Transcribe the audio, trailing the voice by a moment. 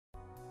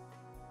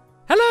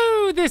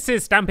this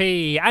is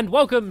Stampy, and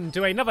welcome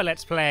to another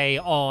Let's Play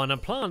on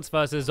Plants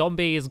vs.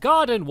 Zombies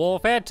Garden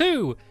Warfare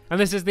 2. And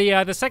this is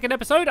the second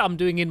episode I'm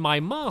doing in my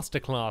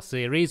Masterclass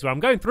series, where I'm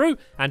going through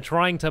and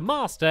trying to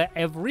master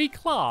every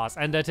class.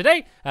 And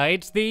today,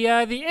 it's the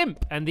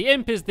Imp, and the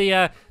Imp is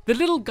the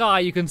little guy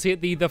you can see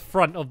at the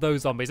front of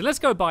those zombies. And let's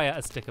go buy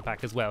a sticker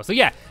pack as well. So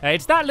yeah,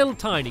 it's that little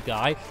tiny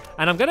guy,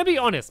 and I'm gonna be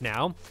honest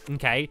now,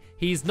 okay?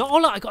 He's not, oh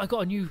look, I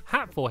got a new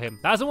hat for him.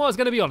 That isn't what I was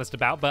gonna be honest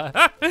about, but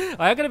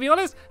I am gonna be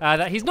honest,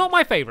 that he's not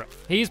my favorite.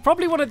 He's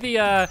probably one of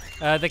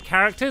the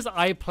characters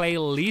I play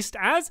least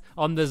as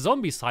on the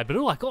zombie side, but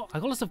oh, I got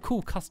lots of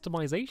cool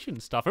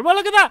customization stuff. Oh,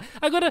 look at that!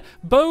 I got a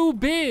bow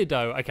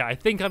beardo. Okay, I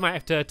think I might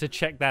have to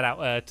check that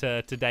out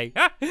today.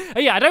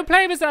 Yeah, I don't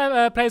play him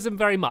as him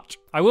very much.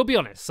 I will be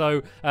honest.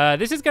 So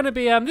this is gonna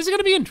be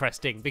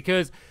interesting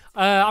because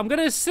I'm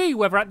gonna see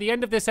whether at the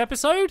end of this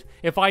episode,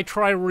 if I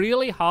try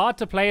really hard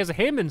to play as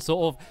him and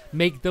sort of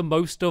make the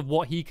most of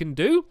what he can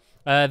do.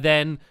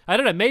 Then, I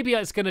don't know, maybe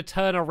it's going to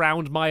turn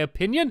around my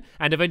opinion,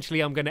 and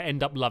eventually I'm going to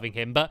end up loving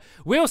him, but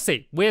we'll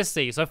see,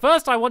 So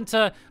first I want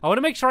to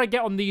make sure I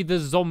get on the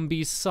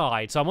zombie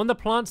side. So I'm on the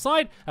plant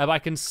side, I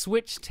can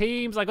switch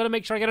teams, I got to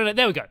make sure I get on it,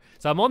 there we go.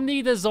 So I'm on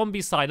the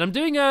zombie side, I'm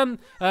doing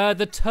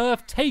the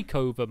turf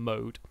takeover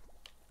mode.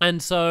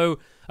 And so,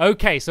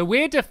 okay, so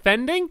we're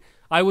defending.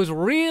 I was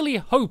really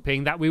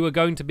hoping that we were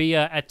going to be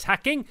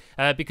attacking,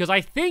 because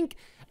I think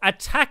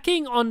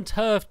attacking on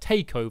turf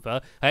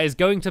takeover is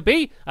going to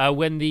be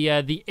when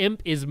the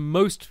Imp is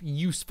most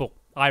useful,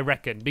 I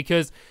reckon.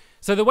 Because,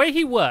 so the way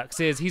he works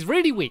is he's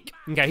really weak.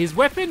 Okay, his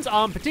weapons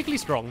aren't particularly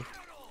strong,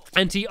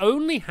 and he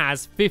only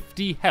has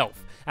 50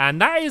 health.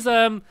 And that is,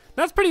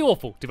 that's pretty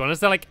awful, to be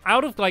honest. They're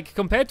like,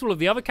 compared to all of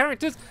the other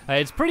characters,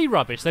 it's pretty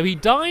rubbish. So he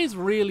dies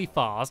really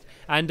fast,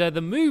 and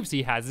the moves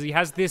he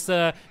has this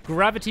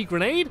gravity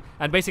grenade,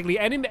 and basically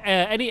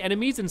any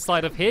enemies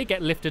inside of here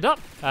get lifted up,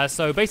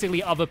 so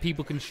basically other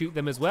people can shoot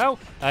them as well.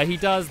 He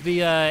does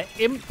the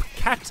Imp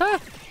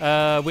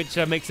Kata, which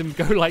makes him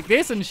go like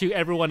this and shoot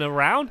everyone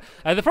around.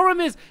 The problem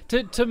is,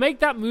 to make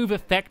that move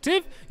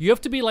effective, you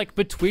have to be like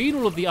between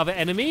all of the other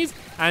enemies,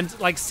 and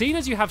like seeing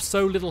as you have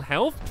so little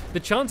health, the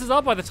chances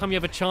are by the time you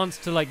have a chance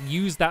to like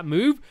use that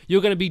move,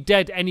 you're going to be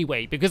dead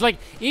anyway, because like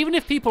even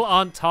if people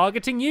aren't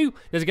targeting you,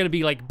 there's going to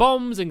be like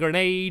bombs and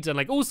grenades and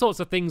like all sorts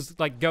of things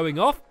like going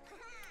off.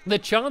 The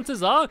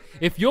chances are,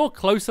 if you're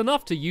close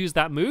enough to use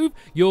that move,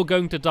 you're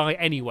going to die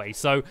anyway.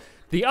 So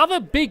the other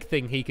big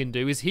thing he can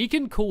do is he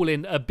can call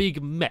in a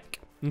big mech.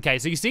 Okay,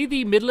 so you see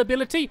the middle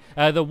ability,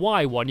 the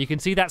Y one, you can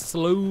see that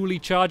slowly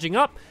charging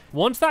up.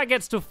 Once that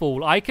gets to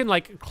full, I can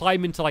like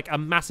climb into like a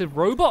massive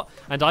robot,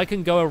 and I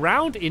can go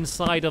around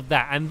inside of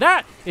that. And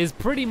that is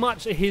pretty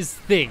much his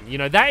thing. You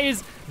know, that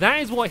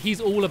is what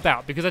he's all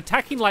about, because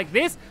attacking like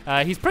this,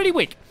 he's pretty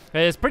weak.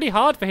 It's pretty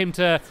hard for him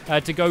to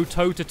go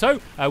toe-to-toe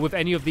with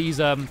any of these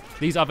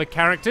other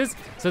characters.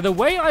 So the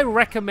way I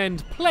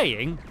recommend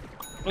playing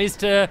is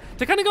to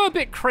kind of go a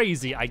bit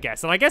crazy, I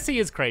guess. And I guess he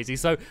is crazy.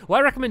 So what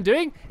I recommend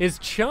doing is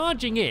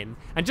charging in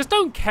and just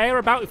don't care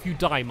about if you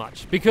die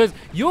much, because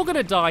you're going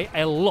to die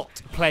a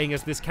lot playing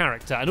as this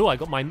character. And oh, I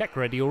got my mech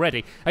ready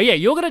already. Yeah,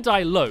 you're going to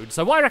die loads.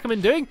 So what I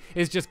recommend doing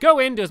is just go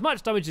in, do as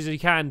much damage as you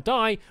can,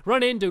 die,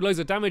 run in, do loads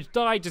of damage,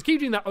 die. Just keep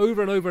doing that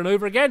over and over and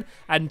over again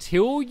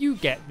until you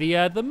get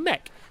the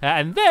mech.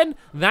 And then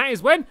that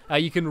is when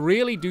you can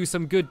really do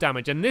some good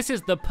damage. And this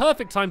is the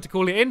perfect time to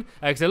call it in,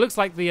 because it looks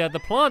like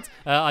the plants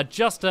are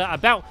just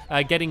about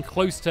getting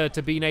close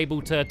to being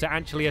able to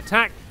actually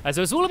attack.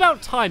 So it's all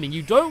about timing.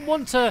 You don't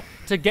want to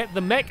get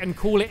the mech and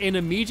call it in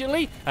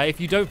immediately if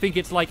you don't think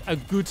it's like a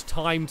good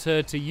time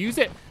to use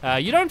it.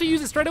 You don't have to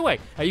use it straight away.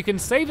 You can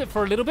save it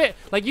for a little bit.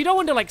 Like, you don't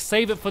want to like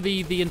save it for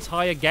the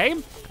entire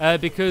game,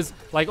 because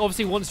like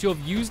obviously once you've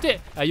used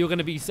it, you're going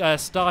to be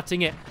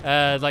starting it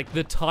like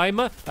the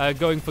timer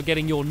going for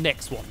getting your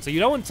next one. So you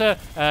don't want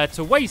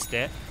to waste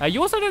it.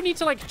 You also don't need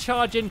to like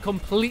charge in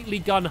completely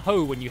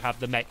gun-ho when you have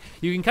the mech.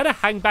 You can kind of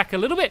hang back a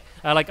little bit,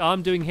 like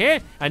I'm doing here,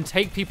 and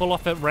take people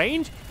off at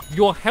range.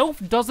 Your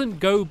health doesn't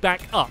go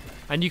back up.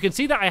 And you can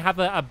see that I have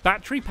a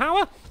battery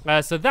power,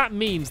 so that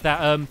means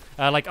that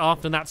like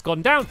after that's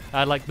gone down,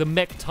 like the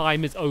mech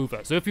time is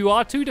over. So if you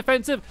are too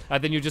defensive,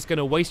 then you're just going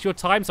to waste your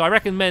time. So I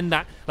recommend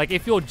that, like,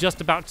 if you're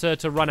just about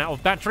to run out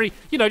of battery,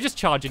 you know, just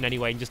charge in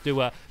anyway and just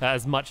do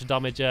as much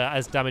damage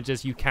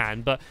as you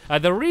can. But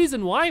the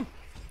reason why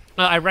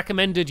I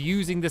recommended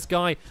using this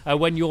guy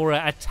when you're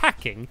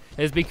attacking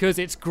is because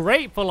it's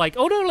great for like,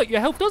 oh no, look, your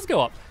health does go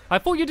up. I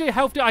thought you did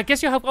health. I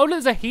guess your health. Oh,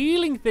 there's a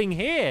healing thing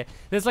here.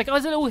 There's like, oh,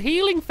 there's a little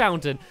healing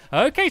fountain.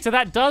 Okay, so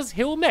that does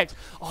heal mechs.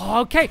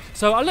 Oh, okay,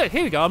 so look,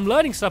 here we go. I'm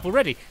learning stuff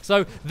already.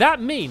 So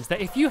that means that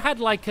if you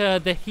had like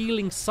the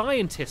healing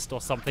scientist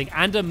or something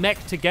and a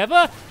mech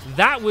together,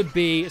 that would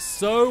be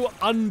so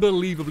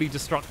unbelievably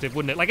destructive,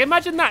 wouldn't it? Like,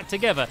 imagine that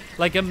together.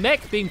 Like a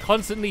mech being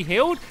constantly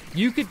healed,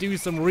 you could do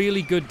some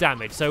really good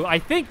damage. So I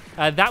think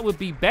that would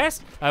be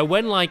best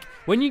when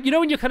you know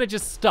when you're kind of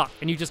just stuck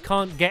and you just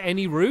can't get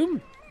any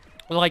room.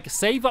 like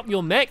save up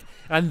your mech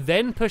and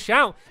then push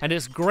out, and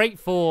it's great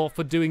for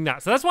doing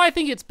that. So that's why I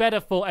think it's better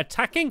for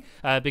attacking,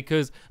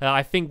 because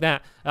I think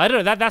that I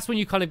don't know, that's when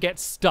you kind of get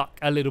stuck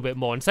a little bit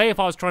more. And say if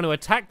I was trying to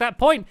attack that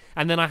point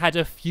and then I had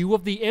a few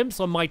of the imps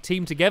on my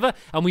team together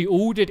and we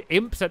all did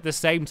imps at the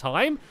same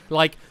time,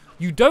 like,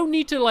 you don't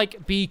need to,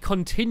 like, be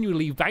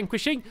continually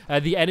vanquishing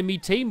the enemy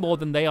team more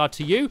than they are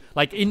to you,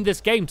 like, in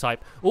this game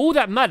type. All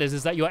that matters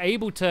is that you're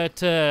able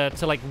to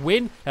like,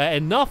 win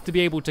enough to be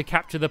able to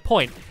capture the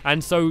point.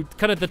 And so,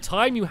 kind of the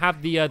time you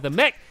have the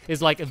mech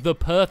is, like, the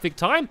perfect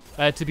time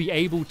to be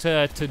able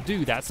to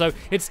do that. So,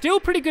 it's still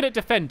pretty good at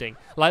defending.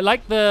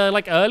 Like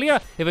earlier,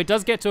 if it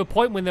does get to a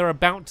point when they're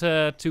about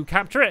to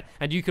capture it,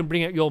 and you can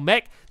bring out your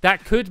mech,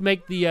 that could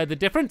make the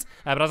difference.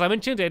 But as I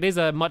mentioned, it is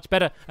much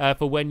better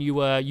for when you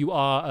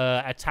are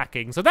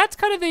attacking. So that's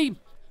kind of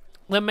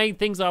the main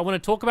things that I want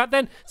to talk about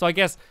then. So I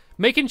guess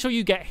making sure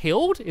you get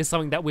healed is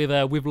something that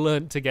we've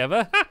learned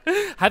together.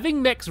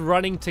 Having mechs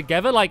running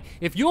together, like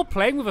if you're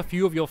playing with a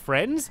few of your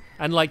friends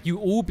and like you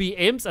all be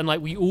imps and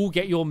like we all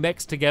get your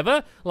mechs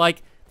together,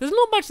 like there's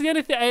not much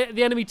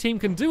the enemy team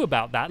can do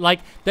about that.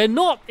 Like, they're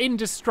not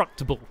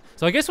indestructible.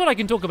 So I guess what I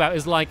can talk about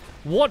is, like,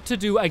 what to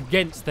do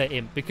against the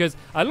imp. Because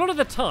a lot of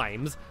the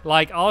times,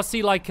 like, I'll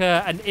see, like,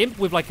 an imp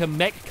with, like, a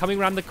mech coming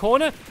around the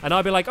corner, and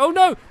I'll be like, oh,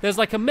 no, there's,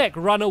 like, a mech,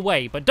 run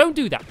away. But don't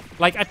do that.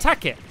 Like,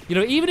 attack it. You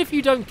know, even if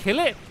you don't kill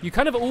it, you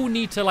kind of all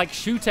need to, like,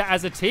 shoot it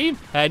as a team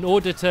in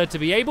order to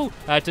be able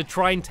to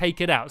try and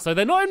take it out. So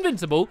they're not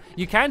invincible.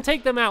 You can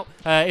take them out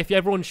if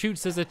everyone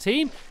shoots as a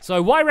team.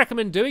 So what I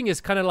recommend doing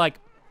is kind of, like,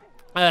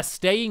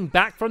 staying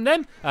back from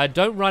them.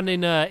 Don't run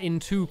in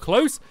too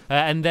close,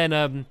 and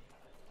then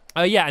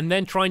yeah, and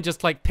then try and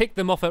just like pick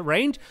them off at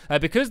range,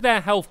 because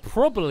their health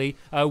probably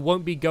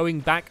won't be going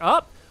back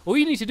up. All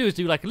you need to do is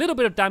do like a little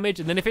bit of damage,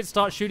 and then if it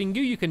starts shooting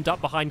you, you can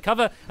duck behind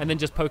cover and then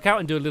just poke out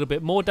and do a little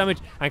bit more damage,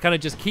 and kind of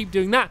just keep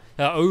doing that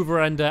over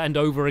and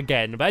over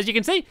again. But as you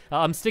can see,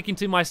 I'm sticking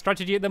to my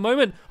strategy at the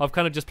moment of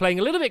kind of just playing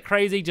a little bit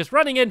crazy, just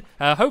running in,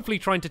 hopefully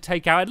trying to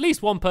take out at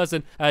least one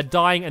person,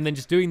 dying, and then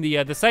just doing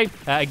the same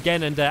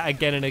again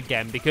and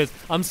again, because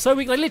I'm so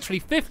weak. Like literally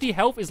 50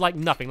 health is like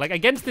nothing. Like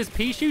against this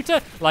pea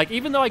shooter, like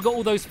even though I got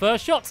all those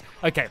first shots,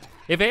 okay,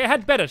 if it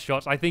had better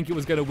shots, I think it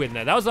was going to win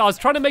there. I was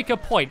trying to make a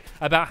point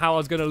about how I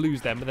was going to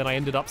lose them, but then I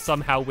ended up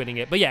somehow winning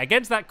it. But yeah,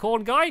 against that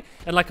corn guy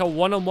and like a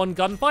one-on-one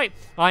gunfight,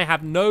 I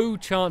have no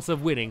chance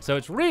of winning. So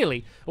it's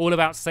really all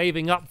about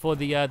saving up for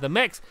the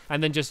mechs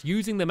and then just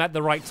using them at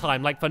the right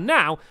time. Like for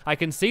now, I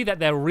can see that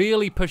they're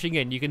really pushing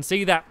in. You can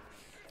see that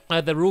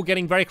they're all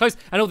getting very close.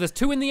 And oh, there's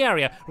two in the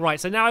area. Right,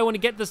 so now I want to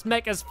get this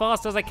mech as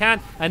fast as I can.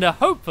 And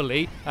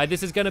hopefully,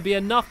 this is going to be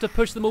enough to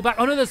push them all back.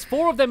 Oh, no, there's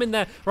 4 of them in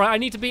there. Right, I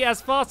need to be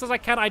as fast as I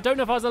can. I don't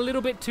know if I was a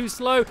little bit too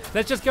slow.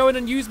 Let's just go in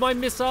and use my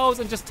missiles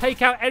and just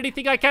take out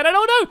anything I can. And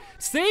oh, no!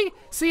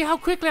 See how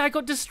quickly I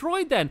got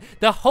destroyed then?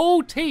 The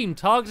whole team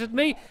targeted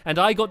me, and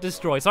I got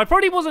destroyed. So I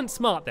probably wasn't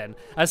smart then.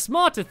 A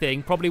smarter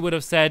thing probably would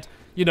have said,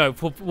 you know,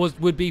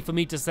 would be for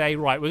me to say,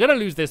 right, we're going to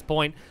lose this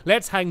point.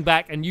 Let's hang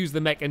back and use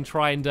the mech and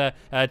try and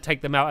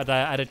take them out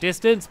at a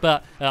distance.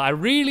 But I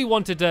really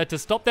wanted to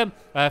stop them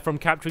from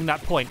capturing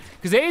that point,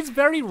 because it is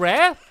very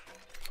rare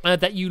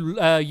that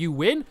you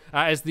win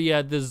as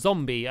the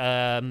zombie,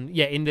 yeah,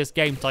 in this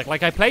game type.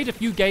 Like I played a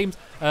few games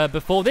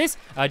before this,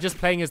 just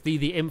playing as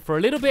the imp for a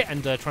little bit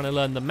and trying to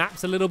learn the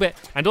maps a little bit,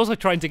 and also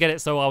trying to get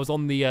it so I was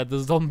on the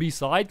zombie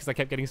side because I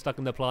kept getting stuck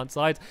on the plant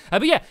sides.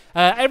 But yeah,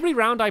 every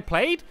round I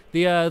played,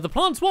 the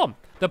plants won.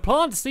 The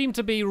plants seem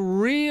to be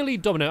really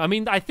dominant. I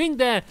mean, I think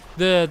they're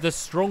the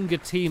stronger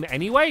team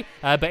anyway,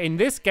 but in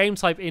this game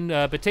type in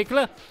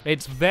particular,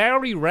 it's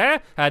very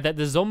rare that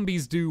the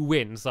zombies do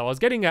win. So I was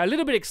getting a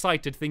little bit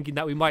excited thinking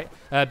that we might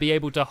be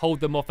able to hold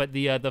them off at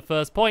the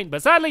first point,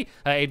 but sadly,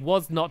 it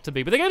was not to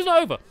be. But the game's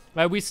not over.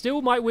 We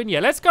still might win. Yeah,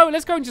 let's go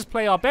and just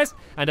play our best,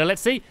 and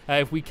let's see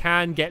if we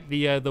can get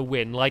the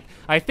win. Like,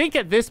 I think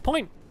at this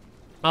point,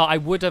 I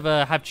would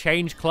have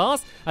changed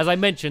class. As I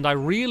mentioned, I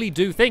really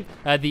do think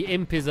the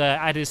imp is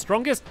at his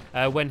strongest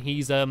when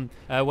he's on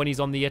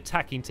the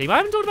attacking team. I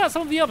haven't talked about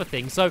some of the other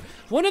things. So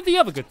one of the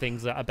other good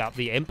things about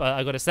the imp,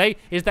 I got to say,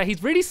 is that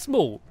he's really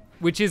small,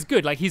 which is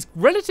good. Like, he's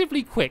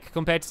relatively quick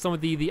compared to some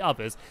of the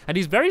others, and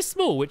he's very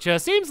small, which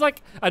seems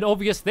like an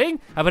obvious thing,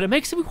 but it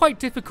makes him quite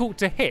difficult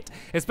to hit,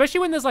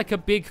 especially when there's like a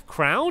big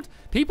crowd.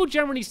 People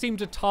generally seem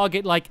to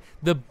target like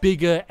the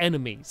bigger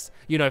enemies,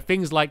 you know,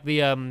 things like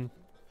the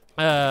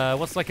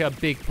what's like a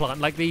big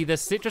plant, like the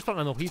citrus plant.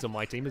 Oh, he's on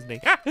my team, isn't he?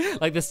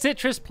 Like the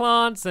citrus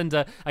plants,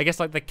 and I guess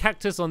like the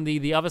cactus on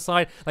the other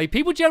side. Like,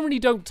 people generally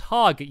don't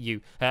target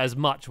you as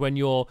much when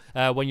you're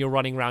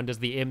running around as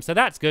the imp, so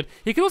that's good.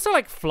 He can also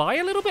like fly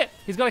a little bit.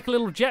 He's got like a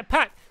little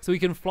jetpack, so he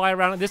can fly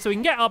around like this, so he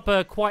can get up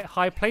quite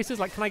high places.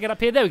 Like, can I get up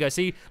here? There we go.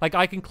 See, like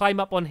I can climb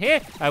up on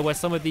here where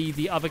some of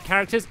the other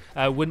characters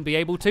wouldn't be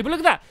able to. But look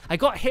at that. I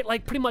got hit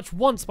like pretty much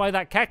once by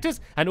that cactus,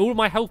 and all of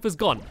my health is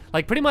gone.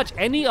 Like, pretty much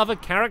any other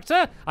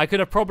character, I could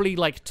have probably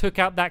like took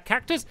out that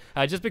cactus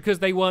just because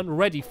they weren't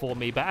ready for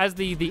me. But as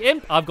the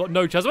imp, I've got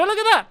no chance. Well, look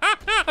at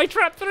that. I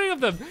trapped 3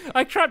 of them.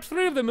 I trapped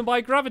 3 of them in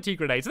my gravity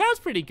grenades. So that was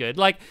pretty good.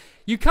 Like,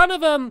 you kind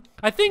of,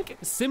 I think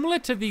similar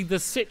to the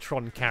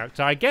Citron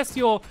character, I guess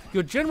you're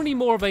generally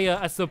more of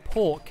a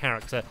support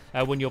character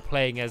when you're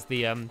playing as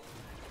the imp.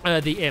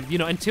 You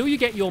know, until you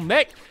get your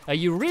mech,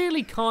 you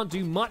really can't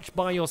do much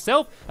by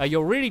yourself.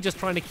 You're really just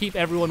trying to keep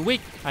everyone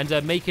weak and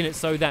making it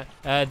so that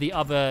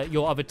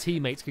your other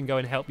teammates can go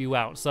and help you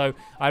out. So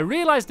I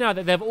realize now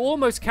that they've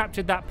almost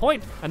captured that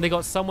point and they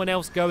got someone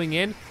else going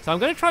in. So I'm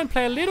going to try and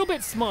play a little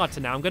bit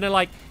smarter now. I'm going to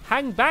like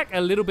hang back a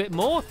little bit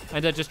more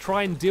and just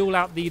try and deal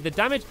out the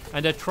damage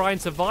and try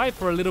and survive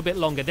for a little bit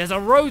longer. There's a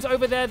Rose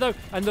over there though,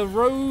 and the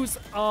Rose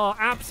are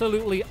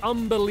absolutely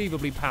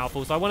unbelievably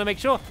powerful. So I want to make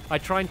sure I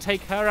try and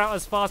take her out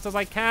as fast as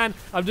I can.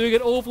 I'm doing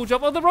an awful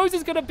job. Oh, the Rose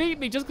is going to beat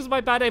me just because of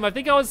my bad aim. I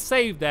think I was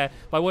saved there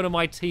by one of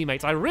my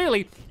teammates. I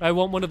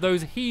want one of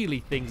those Healy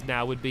things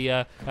now. Would be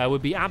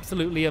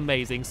absolutely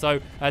amazing.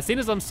 So as soon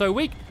as I'm so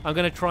weak, I'm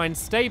going to try and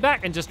stay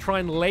back and just try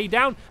and lay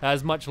down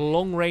as much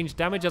long-range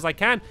damage as I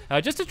can,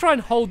 just to try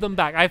and hold them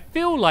back. I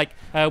feel like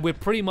we're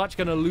pretty much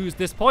going to lose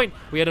this point.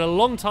 We had a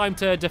long time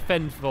to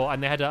defend for,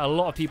 and they had a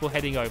lot of people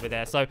heading over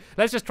there. So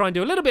let's just try and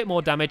do a little bit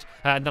more damage,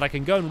 and then I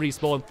can go and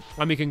respawn,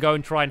 and we can go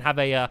and try and have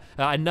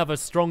another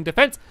strong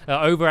defense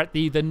over at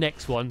the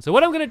next one. So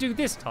what I'm going to do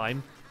this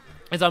time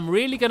is I'm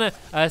really going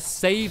to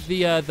save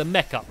the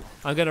mech up.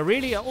 I'm going to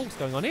really... oh, what's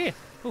going on here?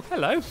 Oh,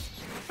 hello.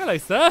 Hello,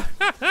 sir.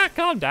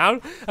 Calm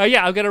down.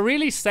 Yeah, I'm going to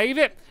really save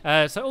it.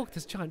 Oh,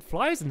 there's giant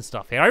flies and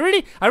stuff here. I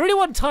really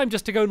want time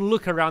just to go and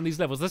look around these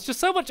levels. There's just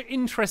so much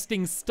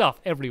interesting stuff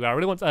everywhere. I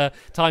really want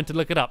time to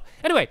look it up.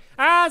 Anyway,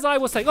 as I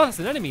was saying... oh, that's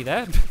an enemy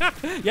there.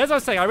 Yeah, as I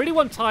was saying, I really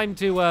want time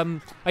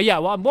to... yeah,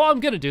 what I'm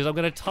going to do is I'm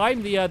going to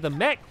time the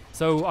mech.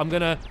 So I'm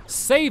going to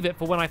save it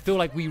for when I feel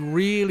like we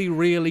really,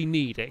 really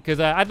need it. Because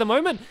at the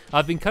moment,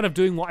 I've been kind of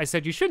doing what I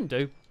said you shouldn't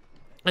do.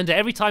 And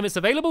every time it's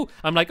available,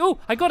 I'm like, oh,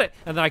 I got it.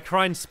 And then I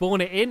try and spawn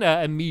it in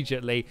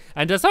immediately.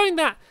 And something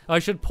that I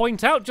should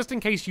point out, just in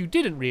case you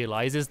didn't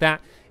realize, is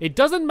that it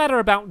doesn't matter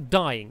about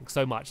dying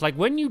so much. Like,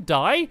 when you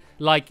die,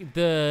 like,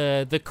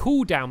 the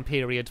cooldown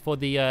period for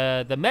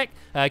the mech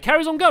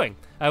carries on going.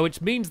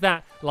 Which means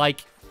that,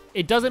 like...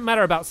 it doesn't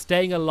matter about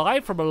staying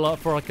alive for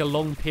like a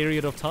long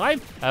period of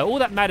time. All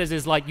that matters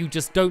is like you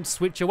just don't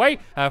switch away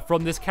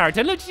from this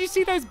character. And look, did you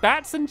see those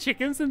bats and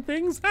chickens and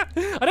things? I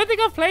don't think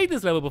I've played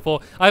this level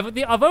before.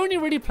 I've only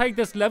really played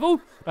this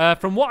level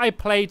from what I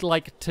played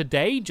like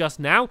today, just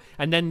now,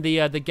 and then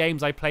the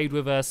games I played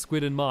with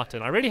Squid and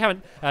Martin. I really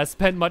haven't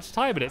spent much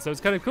time in it, so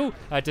it's kind of cool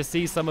to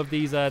see some of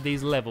these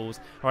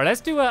levels. All right,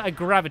 let's do a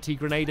gravity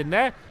grenade in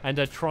there and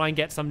try and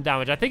get some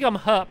damage. I think I'm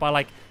hurt by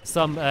like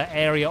some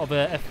area of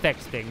effect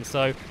thing.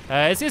 So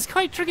it's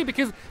quite tricky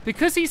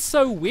because he's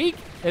so weak.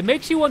 It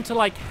makes you want to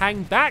like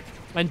hang back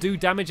and do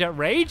damage at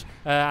range,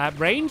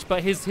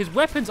 but his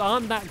weapons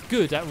aren't that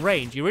good at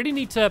range. You really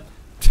need to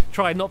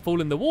try and not fall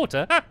in the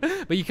water,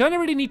 but you kind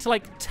of really need to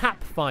like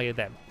tap fire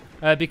them.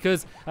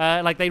 Because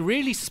like they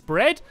really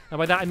spread, and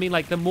by that I mean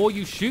like the more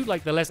you shoot,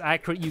 like the less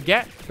accurate you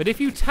get. But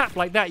if you tap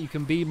like that, you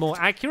can be more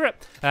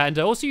accurate, and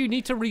also you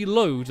need to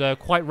reload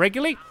quite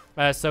regularly.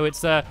 So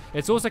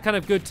it's also kind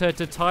of good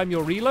to time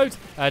your reloads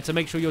to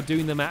make sure you're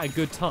doing them at a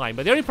good time.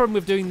 But the only problem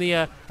with doing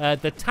the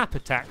tap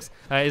attacks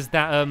is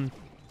that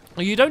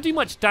you don't do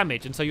much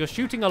damage, and so you're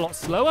shooting a lot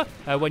slower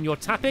when you're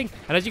tapping.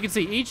 And as you can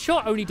see, each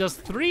shot only does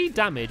 3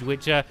 damage,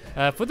 which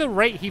for the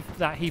rate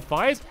that he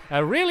fires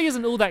really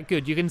isn't all that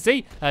good. You can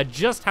see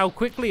just how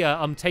quickly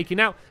I'm taking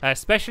out,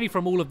 especially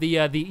from all of the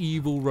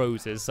evil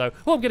roses. So,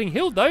 oh, I'm getting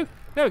healed though.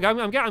 There we go,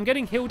 I'm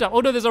getting healed up.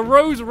 Oh no, there's a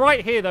Rose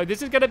right here though.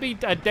 This is going to be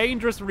a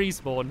dangerous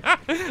respawn.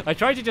 I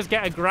tried to just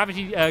get a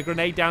gravity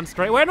grenade down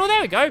straight away. No,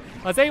 there we go.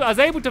 I was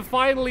able to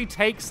finally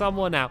take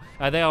someone out.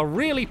 They are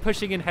really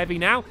pushing in heavy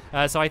now.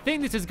 So I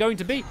think this is going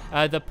to be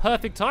the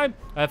perfect time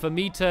for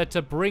me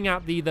to bring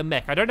out the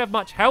mech. I don't have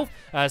much health,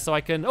 so I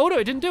can... oh no,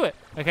 it didn't do it.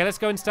 Okay, let's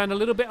go and stand a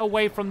little bit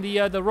away from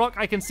the rock.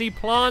 I can see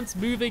plants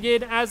moving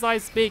in as I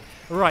speak.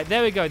 Right,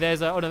 there we go.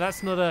 There's a... oh no,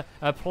 that's not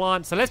a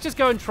plant. So let's just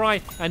go and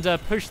try and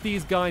push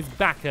these guys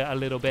back a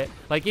little bit.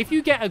 Like, if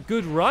you get a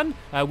good run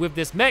with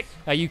this mech,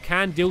 you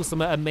can deal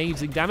some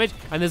amazing damage.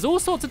 And there's all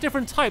sorts of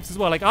different types as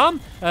well. Like,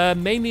 I'm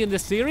mainly in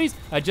this series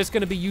just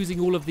going to be using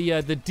all of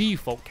the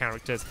default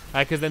characters,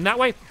 because then that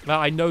way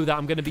I know that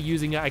I'm going to be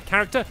using a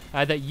character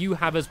that you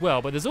have as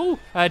well. But there's all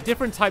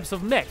different types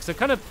of mechs, so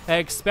kind of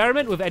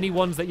experiment with any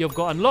ones that you've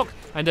got unlocked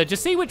and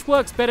just see which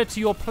works better to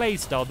your play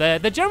style. They're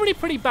generally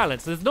pretty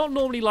balanced. There's not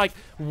normally like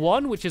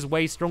one which is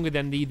way stronger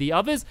than the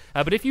others,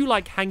 but if you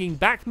like hanging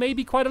back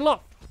maybe quite a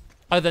lot,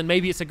 then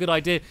maybe it's a good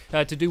idea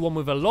to do one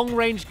with a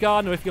long-range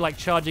gun, or if you like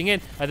charging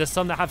in, there's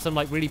some that have some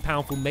like really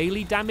powerful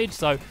melee damage.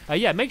 So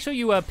yeah, make sure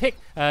you pick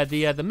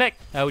the mech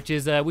which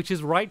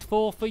is right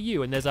for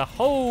you. And there's a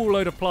whole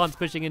load of plants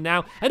pushing in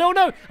now. And oh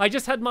no, I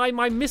just had my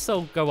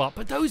missile go up.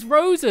 But those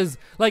roses,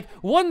 like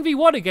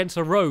 1v1 against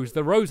a rose,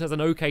 the rose has an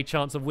okay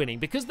chance of winning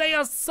because they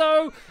are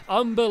so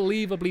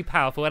unbelievably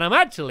powerful. And I'm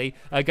actually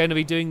going to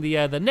be doing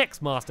the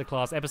next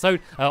masterclass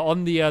episode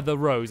on the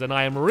rose, and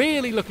I am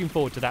really looking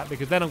forward to that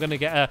because then I'm going to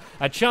get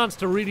a chance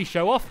to really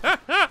show off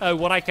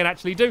what I can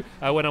actually do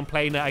when I'm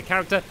playing a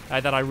character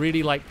that I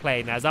really like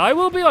playing as. I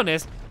will be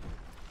honest,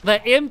 the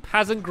imp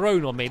hasn't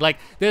grown on me. Like,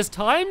 there's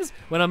times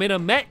when I'm in a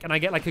mech and I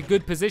get like a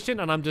good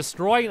position and I'm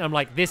destroying and I'm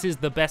like, this is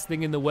the best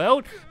thing in the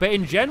world. But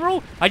in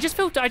general, I just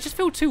feel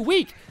too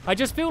weak. I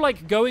just feel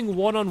like going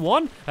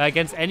one-on-one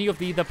against any of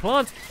the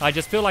plants, I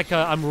just feel like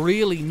I'm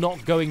really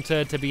not going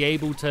to be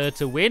able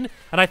to win.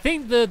 And I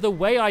think the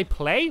way I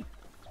play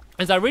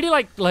is I really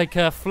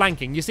like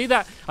flanking. You see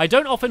that I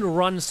don't often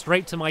run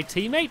straight to my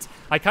teammates.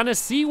 I kind of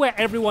see where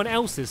everyone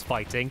else is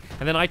fighting,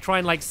 and then I try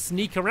and like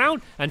sneak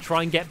around and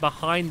try and get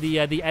behind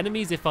the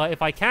enemies if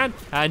I can,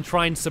 and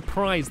try and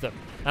surprise them.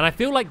 And I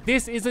feel like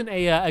this isn't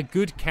a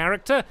good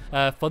character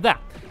for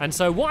that. And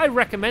so what I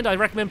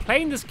recommend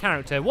playing this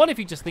character. One, if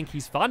you just think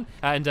he's fun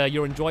and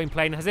you're enjoying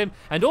playing as him,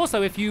 and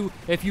also if you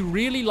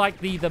really like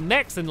the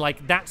mechs and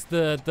like that's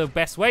the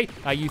best way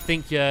you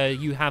think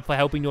you have for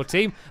helping your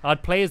team,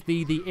 I'd play as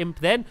the imp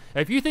then.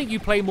 If you think you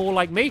play more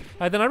like me,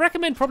 then I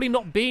recommend probably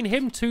not being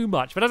him too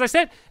much. But as I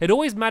said, it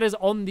always matters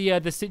on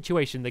the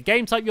situation, the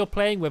game type you're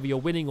playing, whether you're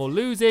winning or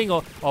losing,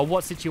 or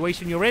what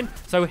situation you're in.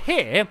 So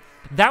here,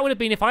 that would have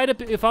been, if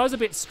I was a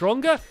bit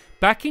stronger,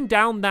 backing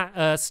down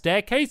that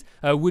staircase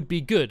would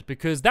be good,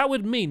 because that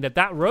would mean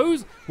that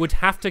Rose would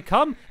have to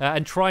come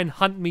and try and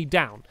hunt me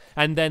down.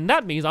 And then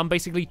that means I'm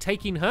basically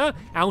taking her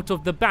out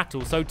of the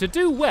battle. So to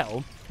do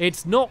well,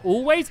 it's not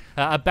always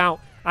about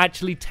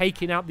actually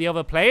taking out the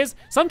other players.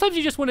 Sometimes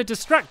you just want to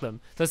distract them.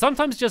 So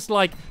sometimes just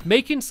like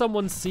making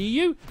someone see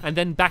you and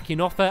then backing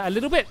off a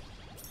little bit,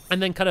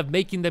 and then kind of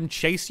making them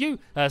chase you.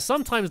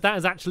 Sometimes that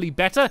is actually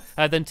better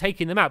than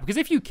taking them out. Because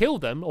if you kill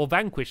them or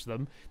vanquish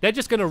them, they're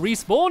just going to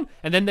respawn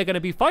and then they're going to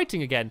be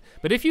fighting again.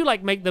 But if you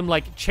like make them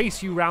like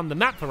chase you around the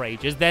map for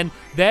ages, then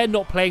they're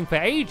not playing for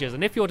ages.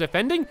 And if you're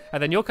defending,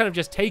 then you're kind of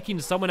just taking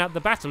someone out the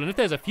battle. And if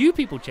there's a few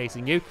people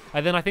chasing you,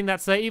 then I think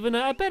that's even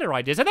a better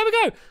idea. So there we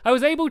go. I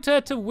was able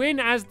to win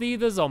as the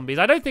zombies.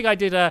 I don't think I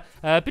did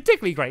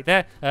particularly great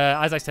there.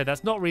 As I said,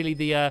 that's not really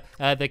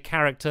the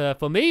character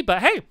for me.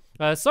 But hey,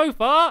 so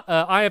far,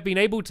 I have been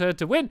able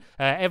to win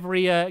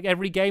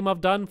every game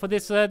I've done for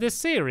this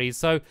series.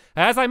 So,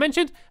 as I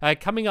mentioned,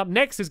 coming up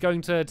next is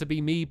going to be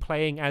me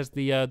playing as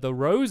the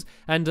Rose,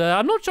 and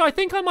I'm not sure. I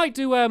think I might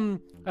do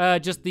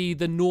just the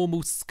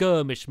normal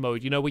skirmish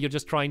mode, you know, where you're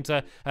just trying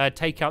to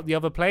take out the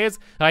other players.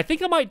 I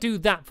think I might do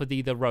that for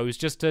the Rose,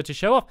 just to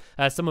show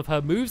off some of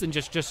her moves and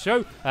just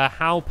show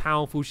how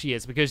powerful she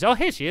is. Because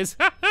here she is.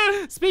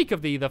 Speak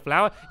of the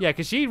flower, yeah,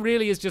 because she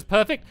really is just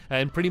perfect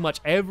in pretty much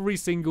every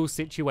single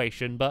situation.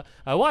 But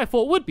what I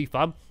thought would be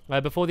fun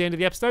before the end of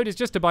the episode is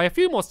just to buy a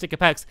few more sticker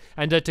packs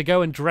and to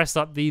go and dress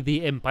up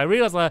the imp. I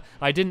realized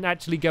I didn't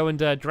actually go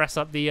and dress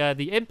up the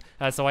imp,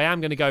 so I am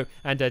going to go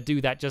and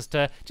do that just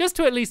to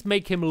at least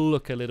make him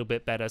look a little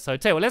bit better. So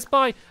tell you what, let's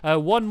buy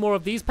one more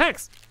of these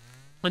packs.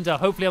 And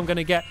hopefully I'm going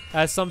to get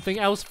something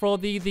else for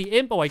the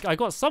imp. Oh, I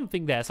got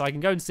something there, so I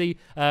can go and see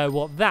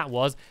what that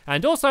was.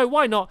 And also,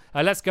 why not?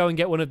 Let's go and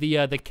get one of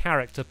the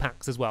character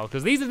packs as well,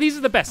 because these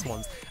are the best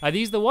ones.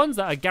 These are the ones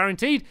that are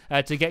guaranteed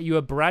to get you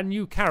a brand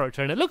new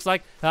character. And it looks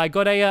like I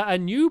got a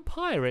new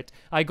pirate.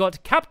 I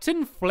got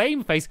Captain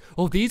Flameface.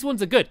 Oh, these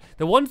ones are good.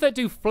 The ones that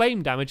do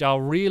flame damage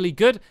are really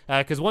good,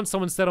 because once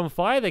someone's set on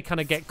fire, they kind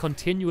of get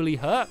continually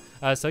hurt.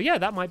 So yeah,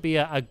 that might be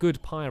a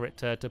good pirate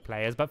to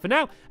play as. But for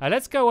now,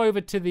 let's go over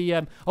to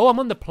the oh, I'm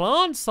on the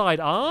plant side,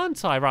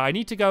 aren't I? Right, I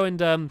need to go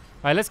and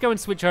let's go and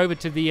switch over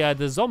to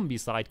the zombie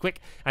side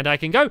quick, and I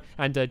can go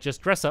and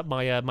just dress up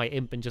my my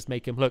imp and just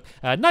make him look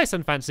nice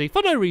and fancy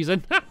for no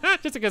reason,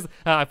 just because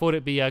I thought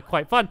it'd be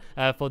quite fun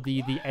for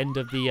the end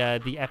of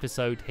the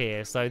episode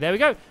here. So there we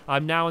go.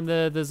 I'm now on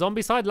the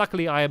zombie side.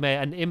 Luckily, I am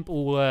an imp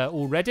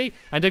already.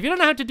 And if you don't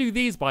know how to do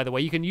these, by the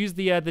way, you can use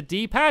the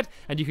D-pad,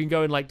 and you can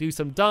go and like do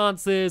some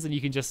dances, and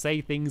you can just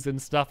say things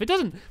and stuff. It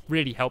doesn't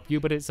really help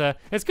you, but it's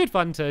good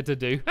fun to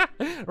do.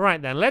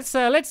 Right then, let's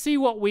see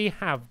what we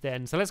have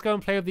then. So let's go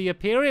and play with the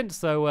appearance.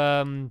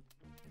 So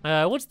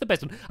what's the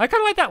best one? I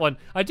kind of like that one.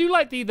 I do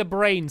like the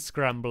brain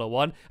scrambler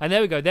one. And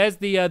there we go. There's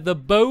the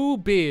bow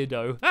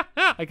beardo.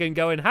 I can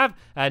go and have.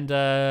 And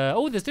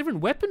oh, there's different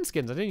weapon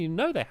skins. I didn't even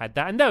know they had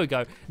that. And there we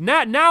go.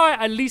 Now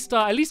at least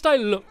I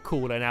look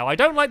cooler now. I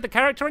don't like the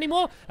character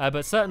anymore,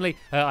 but certainly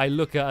I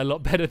look a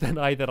lot better than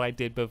I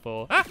did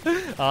before.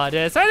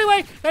 So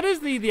anyway, that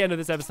is the end of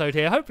this episode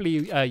here.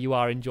 Hopefully you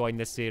are enjoying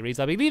this series.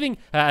 I'll be leaving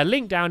a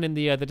link down in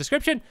the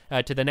description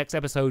to the next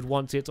episode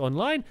once it's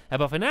online.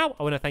 But for now,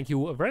 I want to thank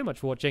you all very much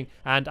for watching,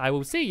 and I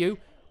will see you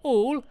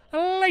all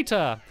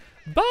later.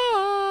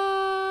 Bye!